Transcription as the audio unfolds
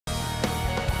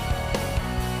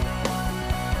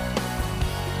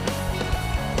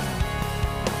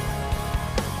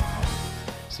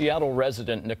Seattle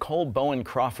resident Nichole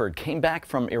Bowen-Crawford came back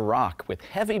from Iraq with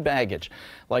heavy baggage.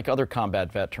 Like other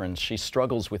combat veterans, she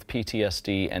struggles with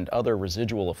PTSD and other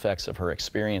residual effects of her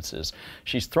experiences.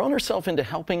 She's thrown herself into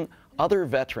helping other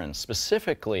veterans,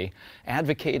 specifically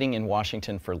advocating in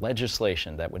Washington for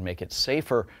legislation that would make it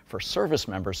safer for service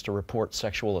members to report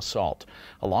sexual assault.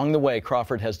 Along the way,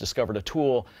 Crawford has discovered a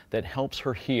tool that helps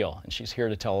her heal, and she's here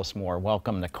to tell us more.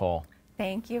 Welcome, Nichole.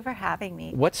 Thank you for having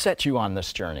me. What set you on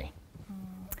this journey?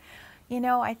 You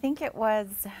know, I think it was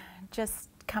just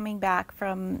coming back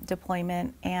from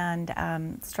deployment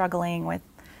and struggling with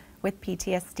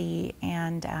PTSD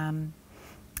and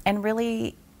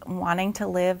really wanting to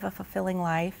live a fulfilling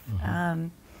life.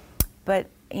 But,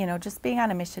 you know, just being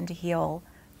on a mission to heal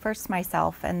first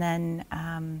myself, and then,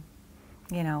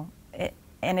 you know, it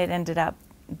ended up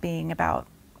being about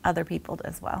other people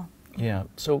as well. Yeah.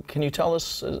 So can you tell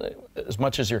us, as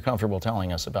much as you're comfortable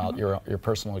telling us, about your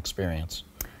personal experience?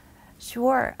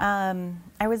 Sure.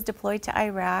 I was deployed to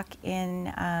Iraq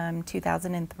in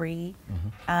 2003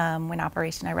 when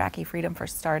Operation Iraqi Freedom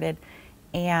first started,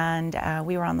 and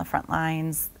we were on the front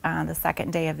lines the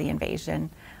second day of the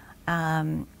invasion.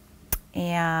 And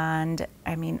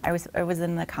I mean, I was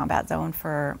in the combat zone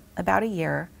for about a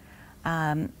year.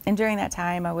 And during that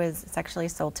time, I was sexually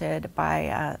assaulted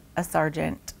by a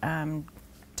sergeant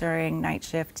during night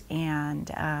shift,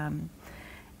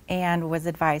 and was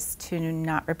advised to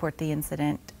not report the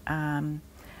incident.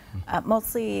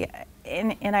 Mostly,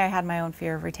 and I had my own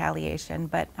fear of retaliation,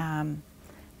 but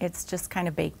it's just kind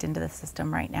of baked into the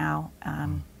system right now.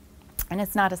 And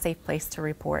it's not a safe place to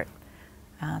report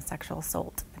sexual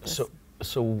assault.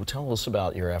 So tell us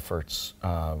about your efforts,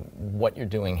 what you're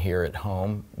doing here at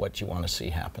home, what you want to see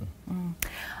happen.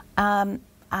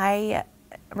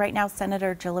 Right now,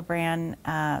 Senator Gillibrand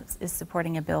is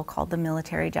supporting a bill called the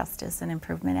Military Justice and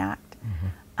Improvement Act,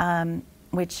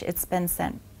 which it's been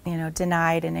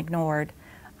denied and ignored.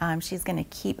 She's going to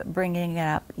keep bringing it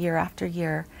up year after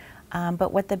year.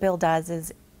 But what the bill does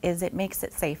is it makes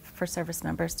it safe for service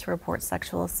members to report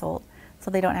sexual assault,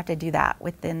 so they don't have to do that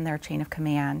within their chain of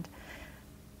command.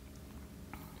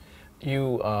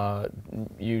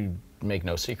 You make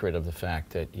no secret of the fact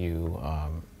that you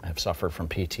have suffered from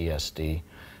PTSD.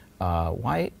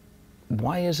 Why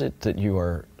is it that you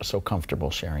are so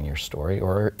comfortable sharing your story,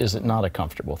 or is it not a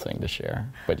comfortable thing to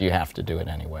share, but you have to do it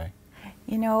anyway?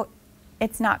 You know,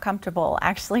 it's not comfortable.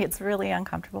 Actually, it's really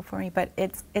uncomfortable for me, but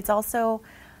it's also,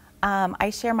 I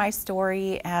share my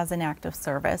story as an act of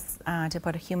service to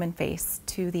put a human face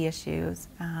to the issues,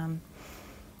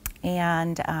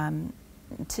 and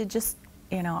to just,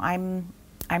 you know,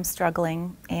 I'm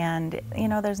struggling, and, you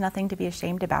know, there's nothing to be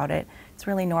ashamed about it. It's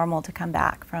really normal to come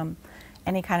back from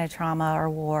any kind of trauma or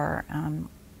war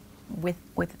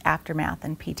with aftermath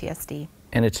and PTSD.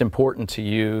 And it's important to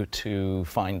you to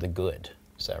find the good,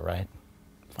 is that right?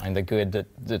 Find the good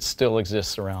that still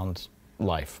exists around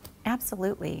life.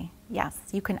 Absolutely, yes.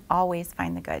 You can always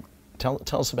find the good. Tell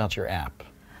us about your app.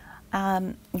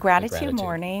 Gratitude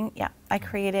Morning, yeah. I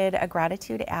created a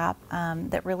gratitude app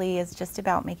that really is just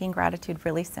about making gratitude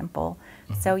really simple.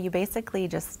 So you basically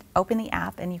just open the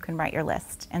app and you can write your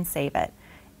list and save it.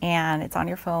 And it's on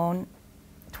your phone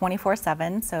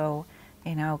 24/7, so,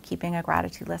 you know, keeping a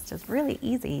gratitude list is really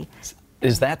easy.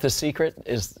 Is that the secret?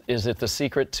 Is it the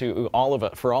secret to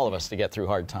for all of us to get through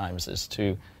hard times, is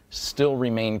to still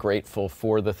remain grateful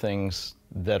for the things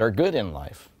that are good in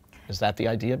life? Is that the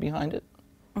idea behind it?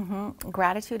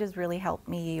 Gratitude has really helped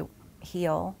me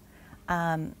heal.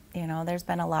 You know, there's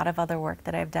been a lot of other work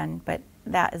that I've done, but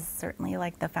that is certainly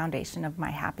like the foundation of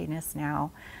my happiness now.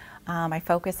 I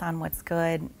focus on what's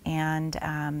good,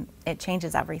 and it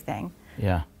changes everything.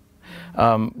 Yeah.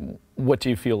 What do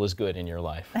you feel is good in your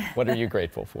life? What are you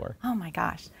grateful for? Oh my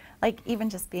gosh. Like, even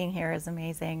just being here is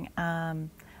amazing. I'm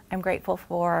grateful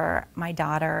for my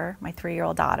daughter, my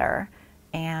 3-year-old daughter,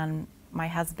 and my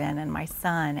husband and my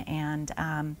son, and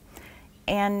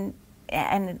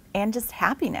just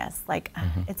happiness. Like,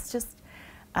 it's just,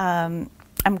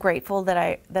 I'm grateful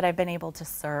that I've been able to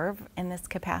serve in this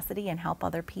capacity and help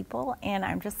other people, and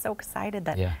I'm just so excited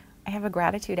that I have a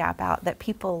gratitude app out that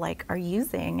people like are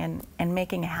using and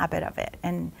making a habit of it,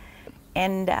 and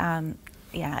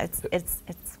yeah,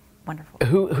 it's wonderful.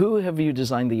 Who have you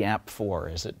designed the app for?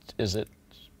 Is it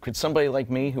could somebody like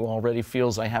me who already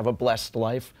feels I have a blessed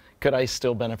life, could I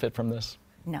still benefit from this?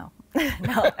 No.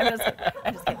 No, I'm just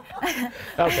kidding.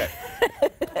 Okay.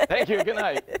 Thank you. Good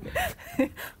night.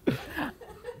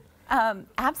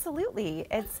 Absolutely.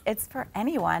 It's for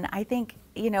anyone. I think,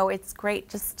 you know, it's great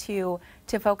just to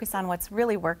focus on what's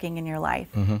really working in your life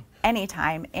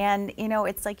anytime. And, you know,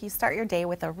 it's like you start your day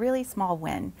with a really small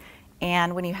win.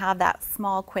 And when you have that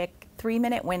small, quick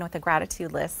 3-minute win with a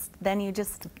gratitude list, then you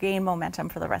just gain momentum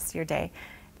for the rest of your day.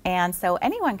 And so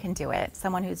anyone can do it.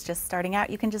 Someone who's just starting out,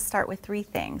 you can just start with 3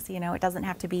 things. You know, it doesn't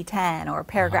have to be 10 or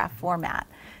paragraph format.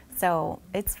 So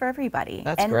it's for everybody.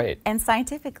 That's great. And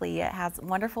scientifically, it has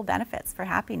wonderful benefits for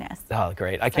happiness. Oh,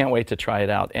 great. I can't wait to try it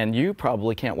out. And you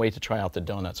probably can't wait to try out the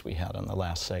donuts we had on the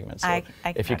last segment. So I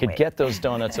if you could get those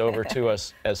donuts over to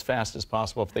us as fast as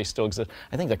possible, if they still exist.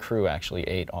 I think the crew actually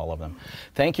ate all of them.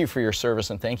 Thank you for your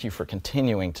service, and thank you for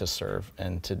continuing to serve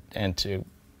and to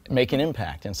make an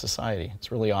impact in society.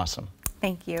 It's really awesome.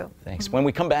 Thank you. Thanks. When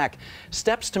we come back,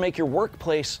 steps to make your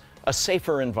workplace a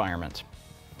safer environment.